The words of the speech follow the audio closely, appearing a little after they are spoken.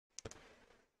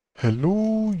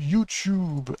Hello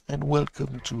YouTube and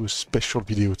welcome to a special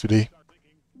video today.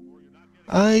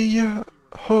 I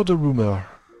heard a rumor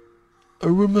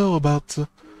about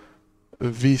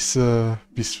this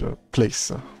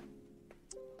place.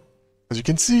 As you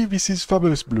can see, this is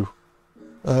Fabulous Blue.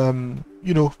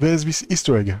 You know, there's this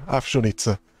Easter egg. I've shown it.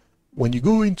 When you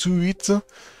go into it,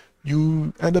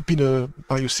 you end up in a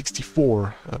Mario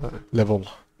 64 level.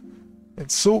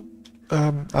 And so,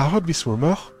 I heard this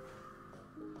rumor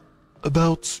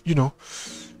about, you know,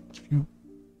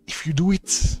 if you do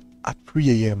it at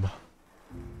 3 AM,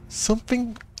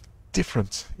 something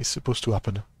different is supposed to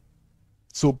happen.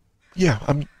 So, yeah,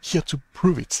 I'm here to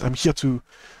prove it. I'm here to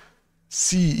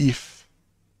see if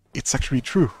it's actually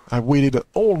true. I waited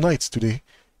all night today.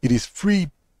 It is 3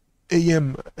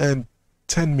 AM and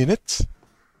 10 minutes.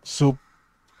 So,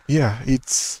 yeah,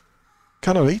 it's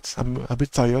kind of late. I'm a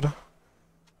bit tired.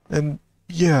 And,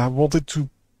 yeah, I wanted to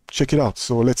check it out,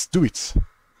 so let's do it.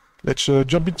 Let's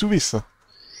jump into this.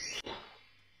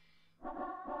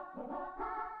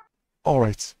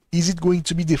 Alright, is it going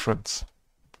to be different?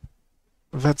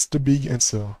 That's the big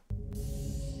answer.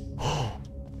 Oh,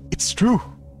 it's true!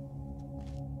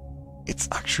 It's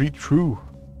actually true!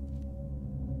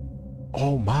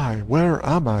 Oh my, where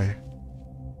am I?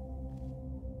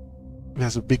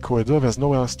 There's a big corridor, there's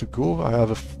nowhere else to go. I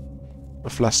have a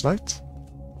flashlight.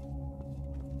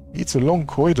 It's a long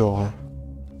corridor.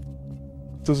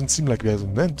 Doesn't seem like there's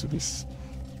an end to this.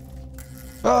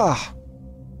 Ah!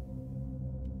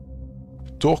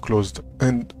 Door closed,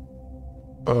 and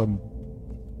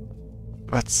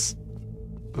that's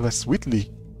Whitley.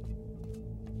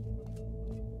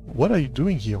 What are you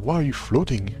doing here? Why are you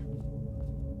floating?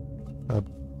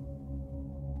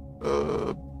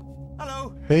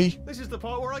 Hello. Hey? This is the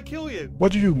part where I kill you.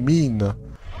 What do you mean?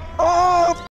 Oh!